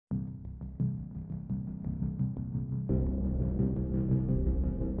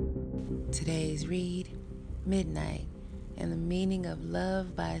Today's read, Midnight, and the Meaning of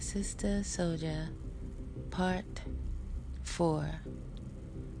Love by Sister Souljah, Part 4,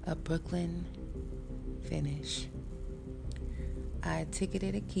 A Brooklyn Finish. I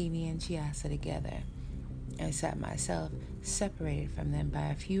ticketed Akimi and Chiasa together and sat myself separated from them by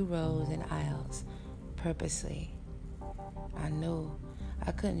a few rows and aisles, purposely. I knew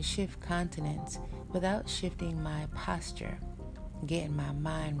I couldn't shift continents without shifting my posture, getting my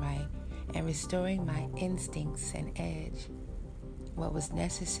mind right, and restoring my instincts and edge. What was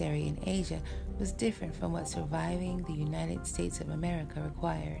necessary in Asia was different from what surviving the United States of America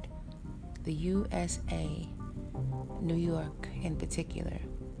required. The USA, New York in particular,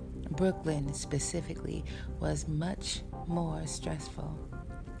 Brooklyn specifically, was much more stressful.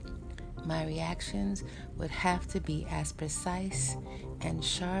 My reactions would have to be as precise and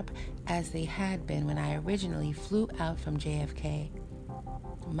sharp as they had been when I originally flew out from JFK.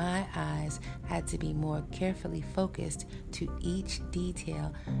 My eyes had to be more carefully focused to each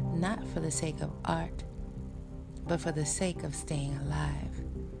detail, not for the sake of art, but for the sake of staying alive.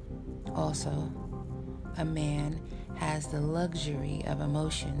 Also, a man has the luxury of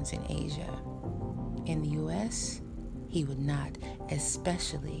emotions in Asia. In the U.S., he would not,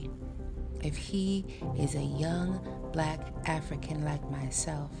 especially if he is a young black African like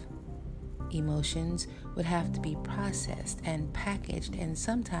myself. Emotions would have to be processed and packaged and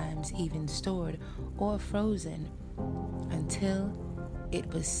sometimes even stored or frozen until it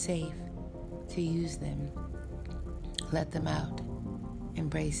was safe to use them. Let them out.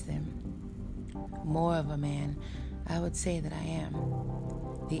 Embrace them. More of a man, I would say that I am.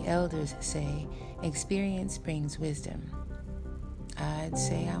 The elders say experience brings wisdom. I'd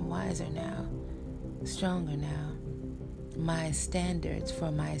say I'm wiser now, stronger now. My standards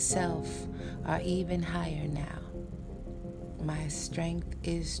for myself are even higher now. My strength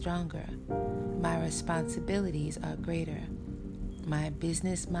is stronger. My responsibilities are greater. My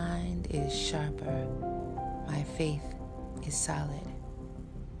business mind is sharper. My faith is solid.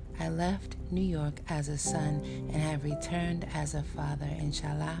 I left New York as a son and have returned as a father,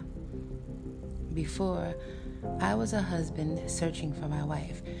 inshallah. Before, I was a husband searching for my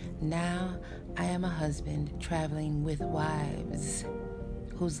wife. Now, I am a husband traveling with wives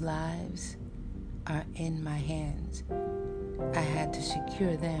whose lives are in my hands. I had to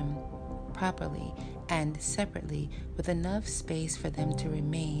secure them properly and separately with enough space for them to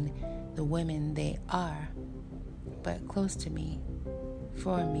remain the women they are, but close to me,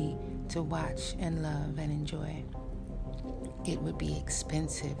 for me to watch and love and enjoy. It would be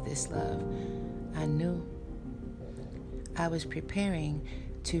expensive, this love. I knew. I was preparing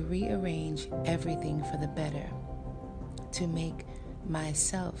to rearrange everything for the better, to make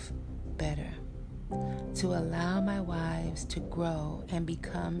myself better, to allow my wives to grow and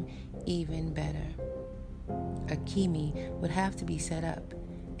become even better. Akimi would have to be set up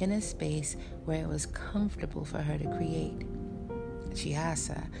in a space where it was comfortable for her to create.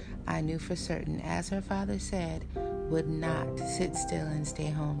 Chiasa, I knew for certain, as her father said, would not sit still and stay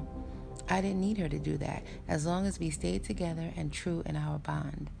home. I didn't need her to do that, as long as we stayed together and true in our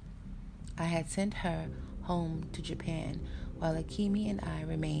bond. I had sent her home to Japan, while Akimi and I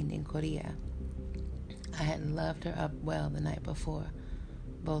remained in Korea. I had loved her up well the night before,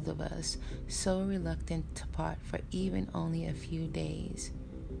 both of us, so reluctant to part for even only a few days.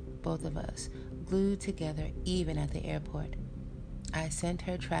 Both of us, glued together even at the airport. I sent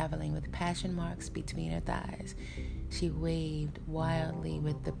her traveling with passion marks between her thighs. She waved wildly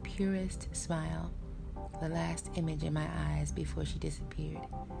with the purest smile, the last image in my eyes before she disappeared.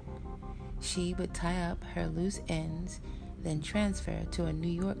 She would tie up her loose ends, then transfer to a New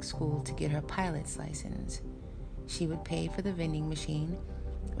York school to get her pilot's license. She would pay for the vending machine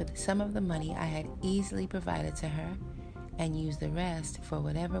with some of the money I had easily provided to her and use the rest for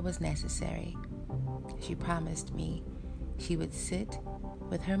whatever was necessary. She promised me she would sit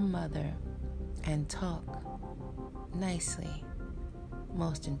with her mother and talk nicely.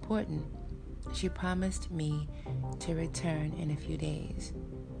 Most important, she promised me to return in a few days.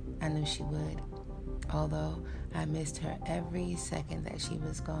 I knew she would, although I missed her every second that she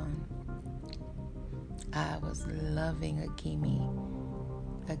was gone. I was loving Akimi.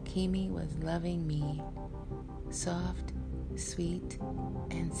 Akimi was loving me, soft, sweet,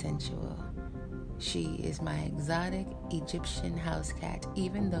 and sensual. She is my exotic Egyptian house cat,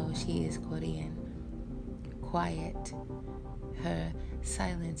 even though she is Korean. Quiet. Her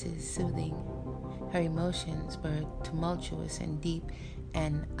silence is soothing. Her emotions were tumultuous and deep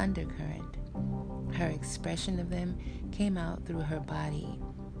and undercurrent. Her expression of them came out through her body,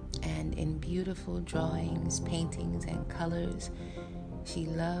 and in beautiful drawings, paintings, and colors, she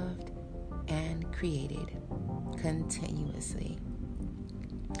loved and created continuously.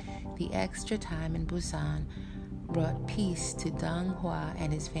 The extra time in Busan brought peace to Dong Hua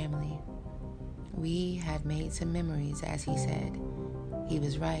and his family. We had made some memories, as he said. He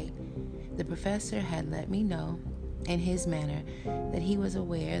was right. The professor had let me know, in his manner, that he was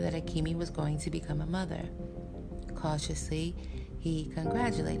aware that Akemi was going to become a mother. Cautiously, he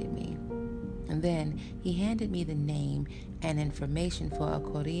congratulated me. And then he handed me the name and information for a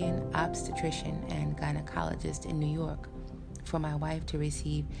Korean obstetrician and gynecologist in New York for my wife to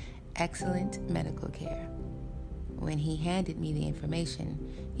receive excellent medical care. When he handed me the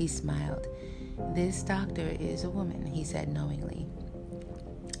information, he smiled. "This doctor is a woman," he said knowingly.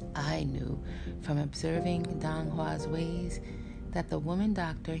 I knew from observing Dong Hua's ways that the woman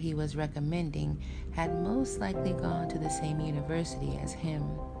doctor he was recommending had most likely gone to the same university as him.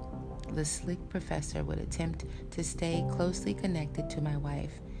 The slick professor would attempt to stay closely connected to my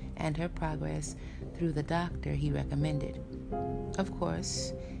wife and her progress through the doctor he recommended. Of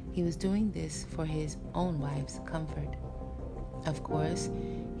course, he was doing this for his own wife's comfort. Of course,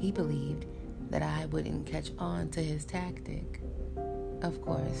 he believed that I wouldn't catch on to his tactic. Of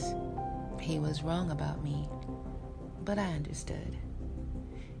course, he was wrong about me, but I understood.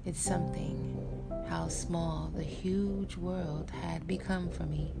 It's something how small the huge world had become for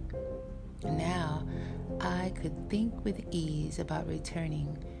me. Now I could think with ease about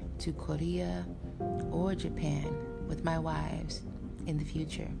returning to Korea or Japan with my wives in the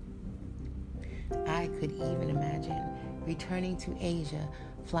future. I could even imagine returning to Asia,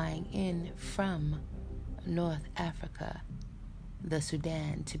 flying in from North Africa, the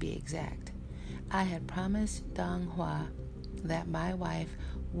Sudan to be exact. I had promised Dong Hua that my wife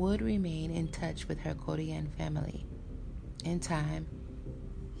would remain in touch with her Korean family. In time,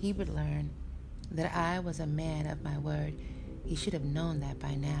 he would learn that I was a man of my word. He should have known that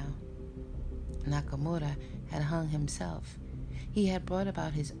by now. Nakamura had hung himself. He had brought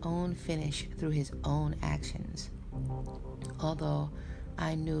about his own finish through his own actions. Although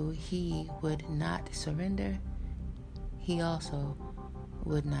I knew he would not surrender, he also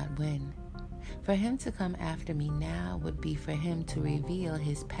would not win. For him to come after me now would be for him to reveal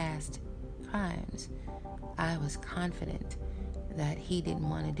his past crimes. I was confident that he didn't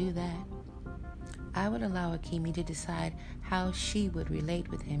want to do that. I would allow Akemi to decide how she would relate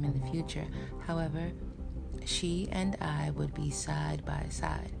with him in the future. However, she and I would be side by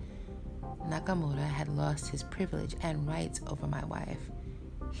side. Nakamura had lost his privilege and rights over my wife.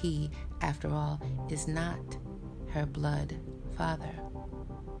 He, after all, is not her blood father.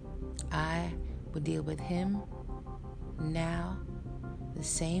 I would deal with him now the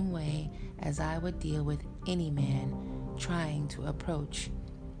same way as I would deal with any man trying to approach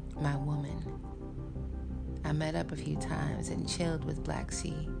my woman. I met up a few times and chilled with Black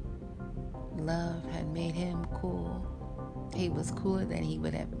Sea. Love had made him cool. He was cooler than he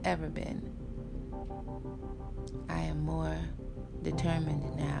would have ever been. I am more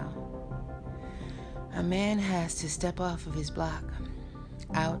determined now. A man has to step off of his block,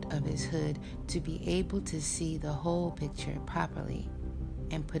 out of his hood, to be able to see the whole picture properly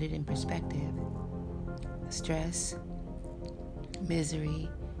and put it in perspective. Stress, misery,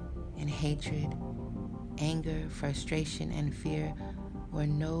 and hatred, anger, frustration, and fear were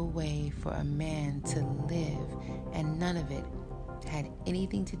no way for a man to live, and none of it had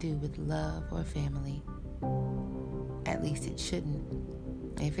anything to do with love or family. At least it shouldn't.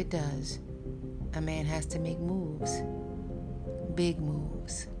 If it does, a man has to make moves. Big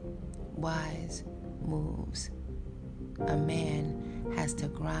moves. Wise moves. A man has to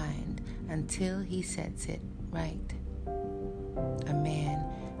grind until he sets it right. A man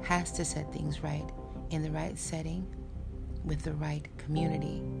has to set things right in the right setting with the right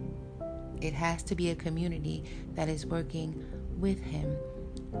community. It has to be a community that is working with him,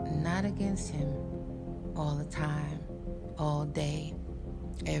 not against him, all the time, all day,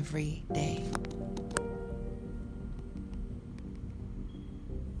 every day.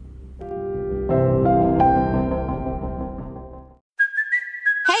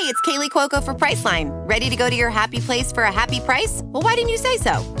 Hey, it's Kaylee Cuoco for Priceline. Ready to go to your happy place for a happy price? Well, why didn't you say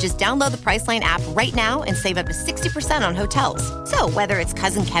so? Just download the Priceline app right now and save up to 60% on hotels. So whether it's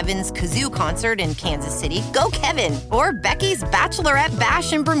Cousin Kevin's Kazoo Concert in Kansas City, go Kevin, or Becky's Bachelorette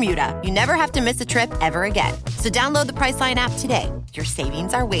Bash in Bermuda, you never have to miss a trip ever again. So download the Priceline app today. Your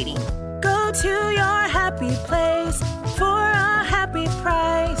savings are waiting. Go to your happy place for a happy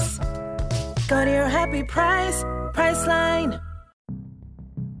price. Go to your happy price, Priceline.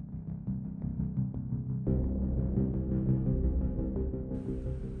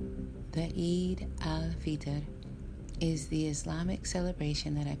 The Eid al-Fitr is the Islamic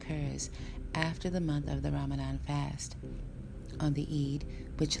celebration that occurs after the month of the Ramadan fast. On the Eid,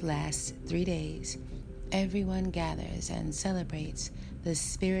 which lasts 3 days, everyone gathers and celebrates the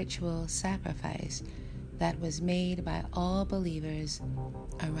spiritual sacrifice that was made by all believers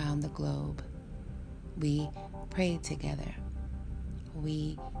around the globe. We pray together.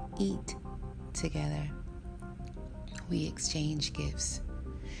 We eat together. We exchange gifts.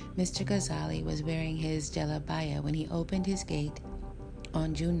 Mr. Ghazali was wearing his jalabaya when he opened his gate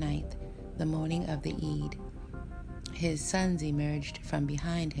on June 9th, the morning of the Eid. His sons emerged from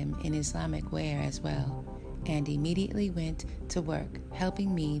behind him in Islamic wear as well, and immediately went to work,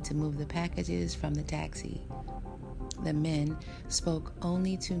 helping me to move the packages from the taxi. The men spoke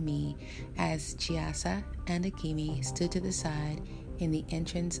only to me as Chiasa and Akimi stood to the side in the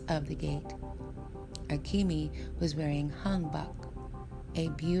entrance of the gate. Akimi was wearing hanbok, a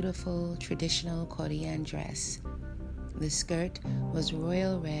beautiful traditional Korean dress. The skirt was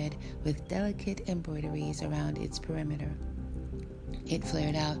royal red with delicate embroideries around its perimeter. It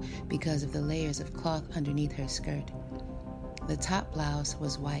flared out because of the layers of cloth underneath her skirt. The top blouse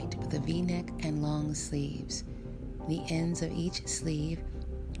was white with a V-neck and long sleeves. The ends of each sleeve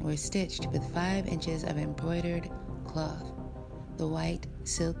were stitched with 5 inches of embroidered cloth. The white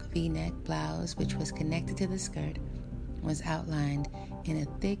silk V-neck blouse, which was connected to the skirt, was outlined in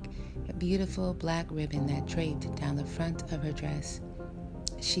a thick, beautiful black ribbon that draped down the front of her dress.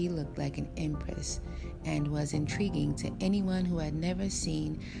 She looked like an empress and was intriguing to anyone who had never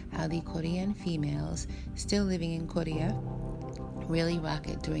seen how the Korean females still living in Korea really rock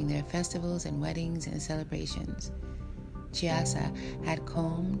it during their festivals and weddings and celebrations. Chiasa had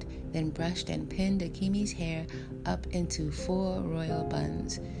combed, then brushed and pinned Akimi's hair up into 4 royal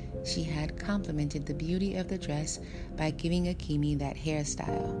buns. She had complimented the beauty of the dress by giving Akimi that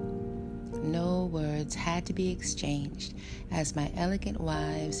hairstyle. No words had to be exchanged as my elegant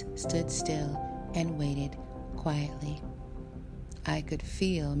wives stood still and waited quietly. I could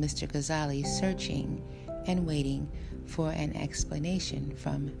feel Mr. Ghazali searching and waiting for an explanation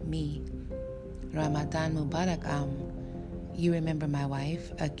from me. Ramadan Mubarak You remember my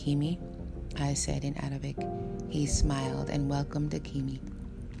wife, Akimi? I said in Arabic. He smiled and welcomed Akimi.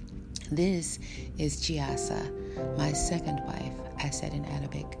 This is Chiasa, my second wife, I said in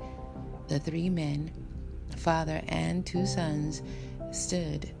Arabic. The 3 men, father and 2 sons,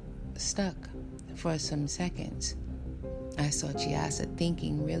 stood stuck for some seconds. I saw Chiasa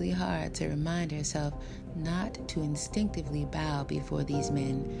thinking really hard to remind herself not to instinctively bow before these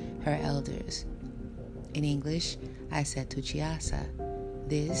men, her elders. In English, I said to Chiasa,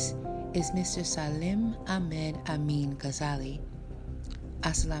 "This is Mr. Salim Ahmed Amin Ghazali."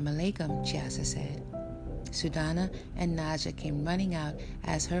 "Assalamu alaikum," Chiasa said. Sudana and Naja came running out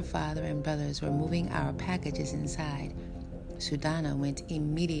as her father and brothers were moving our packages inside. Sudana went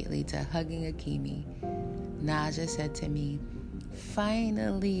immediately to hugging Akimi. Naja said to me,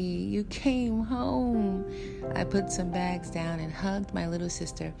 "Finally, you came home." I put some bags down and hugged my little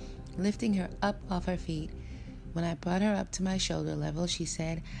sister, lifting her up off her feet. When I brought her up to my shoulder level, she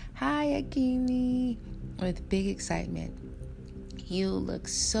said, "Hi, Akimi," with big excitement. "You look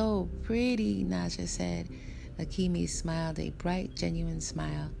so pretty," Naja said. Akimi smiled a bright, genuine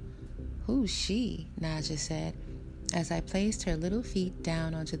smile. "Who's she?" Naja said, as I placed her little feet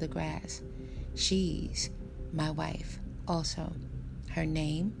down onto the grass. "She's my wife, also. Her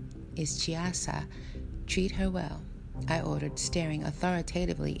name is Chiasa. Treat her well," I ordered, staring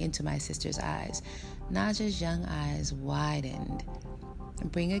authoritatively into my sister's eyes. Naja's young eyes widened.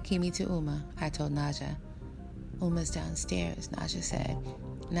 "Bring Akimi to Uma," I told Naja. "Uma's downstairs," Naja said.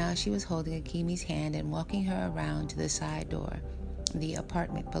 Now she was holding Akimi's hand and walking her around to the side door, the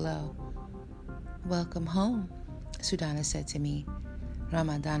apartment below. "Welcome home," Sudana said to me.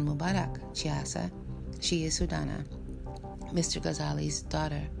 "Ramadan Mubarak, Chiasa." She is Sudana, Mr. Ghazali's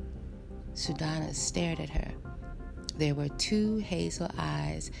daughter. Sudana stared at her. There were 2 hazel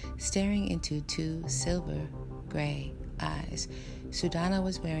eyes staring into 2 silver-gray eyes. Sudana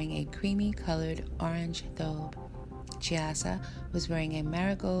was wearing a creamy-colored orange thobe. Chiasa was wearing a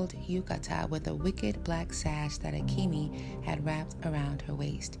marigold yukata with a wicked black sash that Akimi had wrapped around her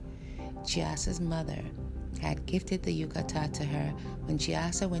waist. Chiasa's mother had gifted the yukata to her when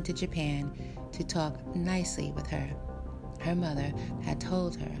Chiasa went to Japan to talk nicely with her. Her mother had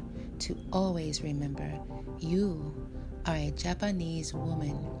told her to always remember, you are a Japanese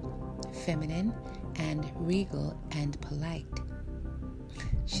woman, feminine and regal and polite.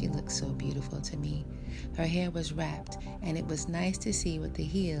 She looked so beautiful to me. Her hair was wrapped, and it was nice to see what the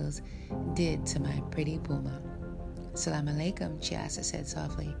heels did to my pretty Puma. "Salam alaikum," Chiasa said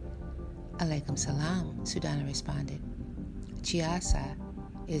softly. "Alaikum salam," Sudana responded. "Chiasa,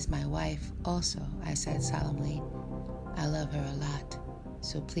 is my wife also, I said solemnly. I love her a lot,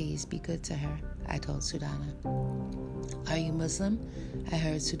 so please be good to her, I told Sudana. Are you Muslim? I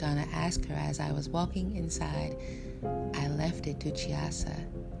heard Sudana ask her as I was walking inside. I left it to Chiasa.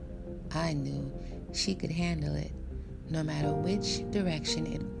 I knew she could handle it, no matter which direction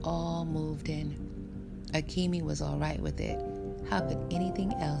it all moved in. Akimi was all right with it. How could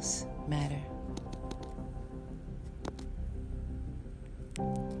anything else matter?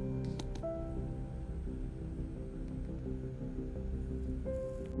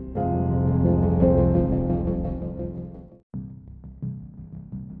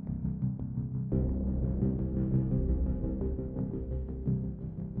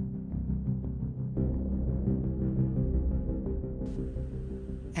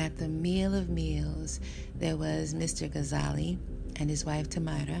 At the meal of meals, there was Mr. Ghazali and his wife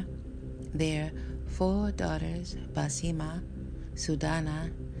Tamara, their 4 daughters, Basima,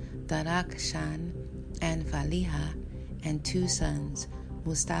 Sudana, Darakshan, and Faliha, and 2 sons,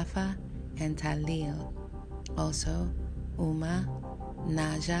 Mustafa and Talil. Also, Uma,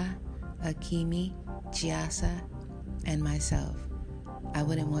 Naja, Akimi, Chiasa, and myself. I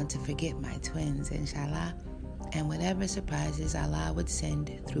wouldn't want to forget my twins, inshallah, and whatever surprises Allah would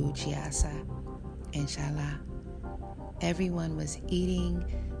send through Chiasa, inshallah. Everyone was eating,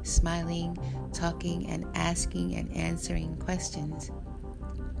 smiling, talking, and asking and answering questions.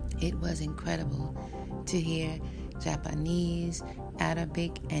 It was incredible to hear Japanese,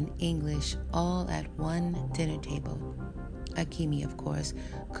 Arabic, and English all at one dinner table. Akimi, of course,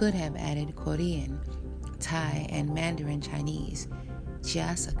 could have added Korean, Thai, and Mandarin Chinese.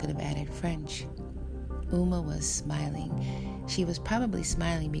 Chiasa could have added French. Uma was smiling. She was probably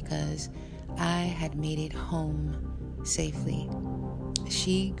smiling because I had made it home safely.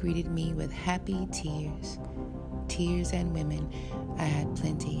 She greeted me with happy tears. Tears and women, I had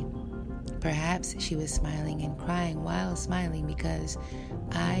plenty. Perhaps she was smiling and crying while smiling because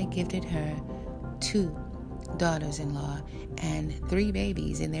I gifted her 2 daughters-in-law and 3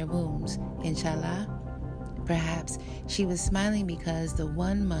 babies in their wombs, inshallah. Perhaps she was smiling because the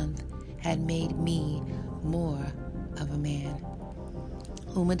 1 month had made me more of a man.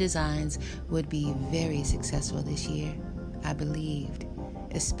 Uma Designs would be very successful this year, I believed,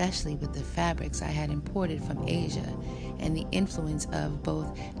 especially with the fabrics I had imported from Asia and the influence of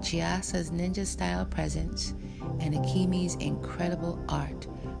both Chiasa's ninja-style presence and Akimi's incredible art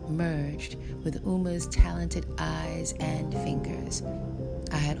merged with Uma's talented eyes and fingers.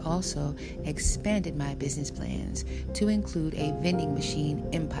 I had also expanded my business plans to include a vending machine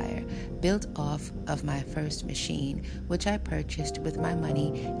empire built off of my first machine, which I purchased with my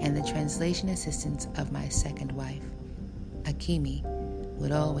money and the translation assistance of my second wife. Akimi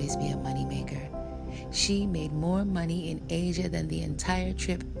would always be a moneymaker. She made more money in Asia than the entire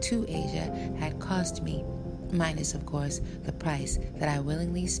trip to Asia had cost me, minus, of course, the price that I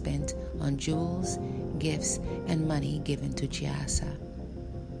willingly spent on jewels, gifts, and money given to Chiasa.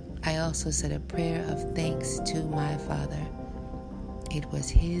 I also said a prayer of thanks to my father. It was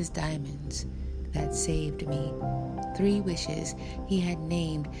his diamonds that saved me. 3 wishes he had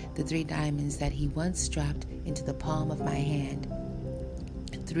named the 3 diamonds that he once dropped into the palm of my hand.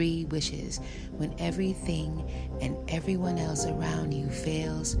 3 wishes when everything and everyone else around you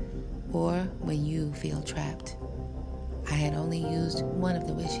fails or when you feel trapped. I had only used one of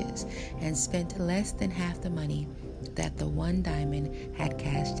the wishes and spent less than half the money that the 1 diamond had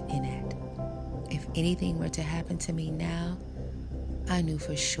cashed in at. If anything were to happen to me now, I knew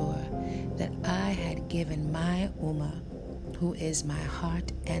for sure that I had given my Uma, who is my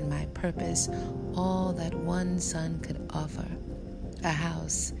heart and my purpose, all that one son could offer. A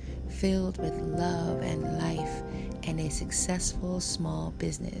house filled with love and life and a successful small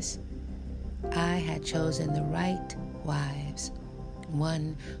business. I had chosen the right wives.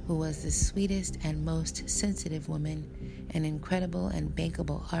 One who was the sweetest and most sensitive woman, an incredible and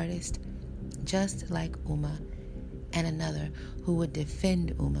bankable artist, just like Uma, and another who would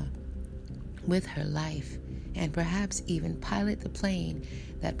defend Uma with her life and perhaps even pilot the plane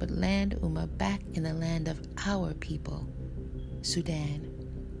that would land Uma back in the land of our people, Sudan.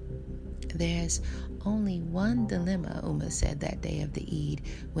 There's only one dilemma, Uma said that day of the Eid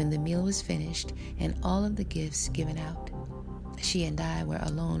when the meal was finished and all of the gifts given out. She and I were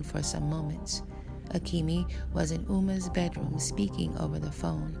alone for some moments. Akimi was in Uma's bedroom speaking over the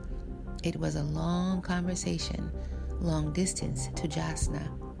phone. It was a long conversation, long distance to Jasna.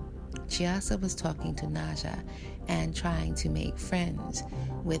 Chiasa was talking to Naja and trying to make friends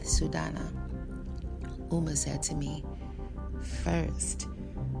with Sudana. Uma said to me, "First,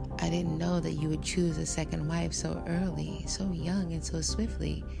 I didn't know that you would choose a second wife so early, so young, and so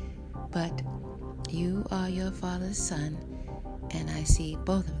swiftly. But you are your father's son, and I see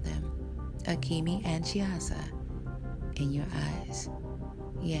both of them, Akimi and Chiasa, in your eyes.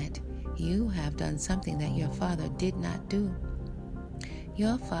 Yet you have done something that your father did not do.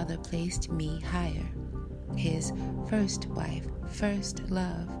 Your father placed me higher, his first wife, first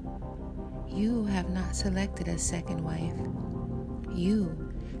love. You have not selected a second wife. You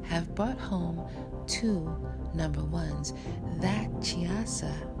have brought home 2 number ones. That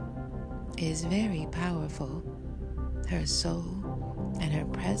Chiasa is very powerful. Her soul and her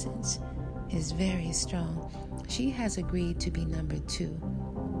presence is very strong. She has agreed to be number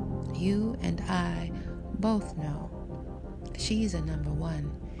 2. You and I both know she's a number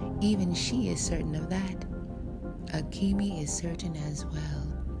 1. Even she is certain of that. Akimi is certain as well.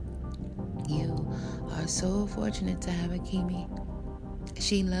 You are so fortunate to have Akimi.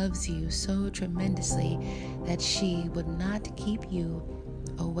 She loves you so tremendously that she would not keep you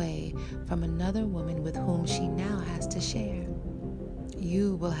away from another woman with whom she now has to share.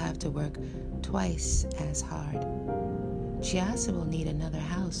 You will have to work twice as hard. Chiasa will need another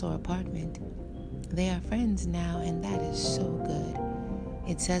house or apartment. They are friends now, and that is so good.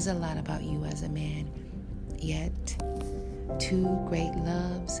 It says a lot about you as a man. Yet, 2 great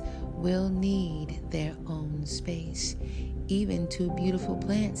loves will need their own space. Even 2 beautiful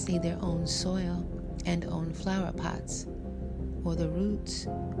plants need their own soil and own flower pots, or the roots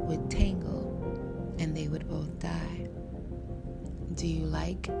would tangle and they would both die. Do you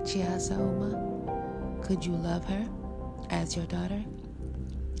like Chiasa, Uma? Could you love her as your daughter?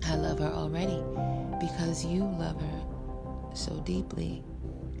 I love her already because you love her so deeply.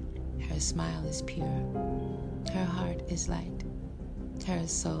 Her smile is pure. Her heart is light. Her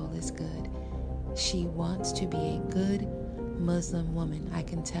soul is good. She wants to be a good Muslim woman, I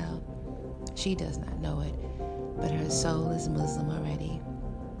can tell. She does not know it, but her soul is Muslim already.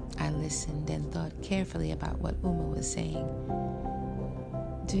 I listened and thought carefully about what Uma was saying.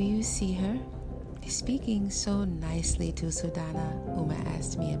 Do you see her? Speaking so nicely to Sudana, Uma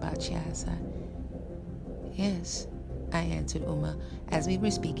asked me about Chiasa. Yes, I answered Uma as we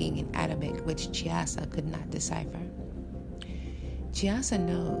were speaking in Arabic, which Chiasa could not decipher. Chiasa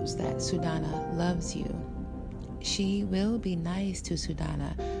knows that Sudana loves you. She will be nice to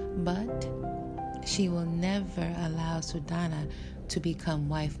Sudana, but she will never allow Sudana to become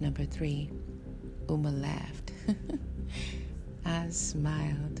wife number 3. Uma laughed. I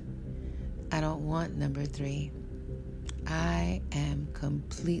smiled. I don't want number 3. I am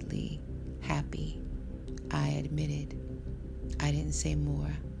completely happy. I admitted. I didn't say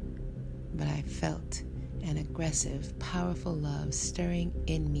more, but I felt an aggressive, powerful love stirring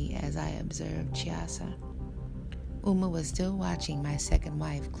in me as I observed Chiasa. Uma was still watching my second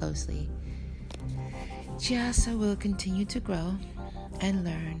wife closely. Chiasa will continue to grow and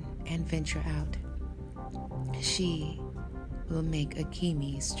learn and venture out. She will make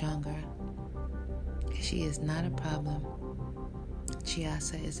Akimi stronger. She is not a problem.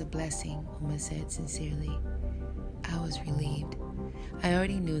 Chiasa is a blessing, Uma said sincerely. I was relieved. I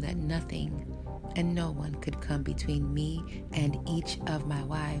already knew that nothing and no one could come between me and each of my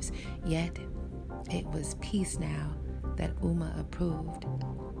wives, yet it was peace now that Uma approved.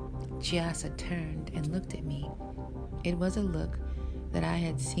 Chiasa turned and looked at me. It was a look that I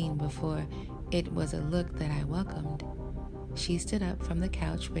had seen before. It was a look that I welcomed. She stood up from the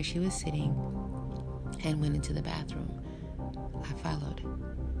couch where she was sitting and went into the bathroom. I followed.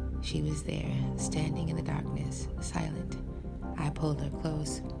 She was there, standing in the darkness, silent. I pulled her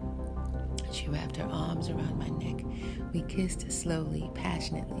close. She wrapped her arms around my neck. We kissed slowly,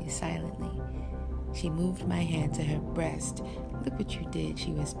 passionately, silently. She moved my hand to her breast. Look what you did,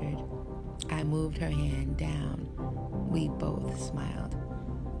 she whispered. I moved her hand down. We both smiled.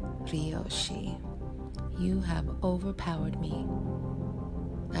 Ryoshi, you have overpowered me.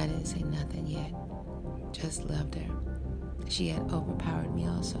 I didn't say nothing yet, just loved her. She had overpowered me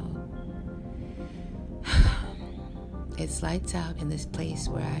also. It's lights out in this place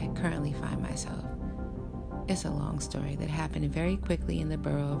where I currently find myself. It's a long story that happened very quickly in the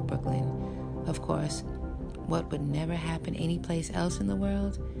borough of Brooklyn. Of course, what would never happen anyplace else in the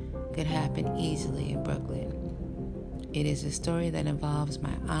world could happen easily in Brooklyn. It is a story that involves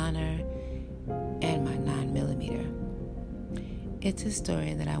my honor and my 9mm. It's a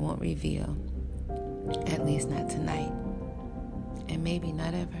story that I won't reveal, at least not tonight, and maybe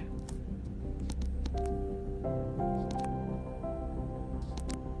not ever.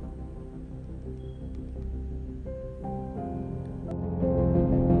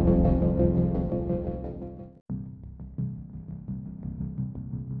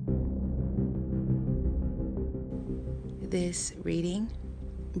 This reading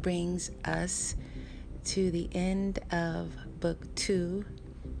brings us to the end of Book 2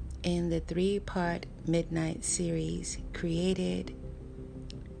 in the 3-part Midnight series, created,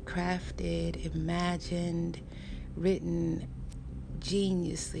 crafted, imagined, written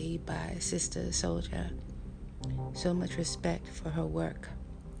geniusly by Sister Souljah. So much respect for her work.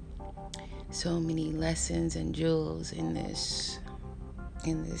 So many lessons and jewels in this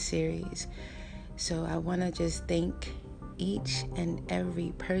series. So I want to just thank each and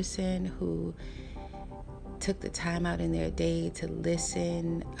every person who took the time out in their day to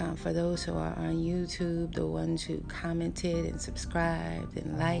listen. For those who are on YouTube, the ones who commented and subscribed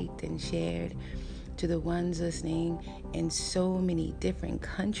and liked and shared, to the ones listening in so many different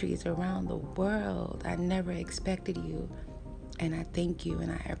countries around the world. I never expected you, and I thank you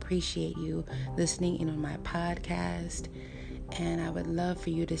and I appreciate you listening in on my podcast. And I would love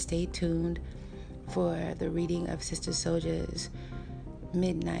for you to stay tuned for the reading of Sister Souljah's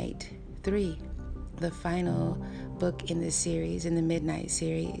Midnight 3, the final book in this series, in the Midnight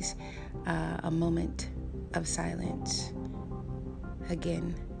series, A Moment of Silence.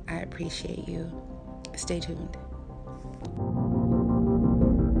 Again, I appreciate you. Stay tuned.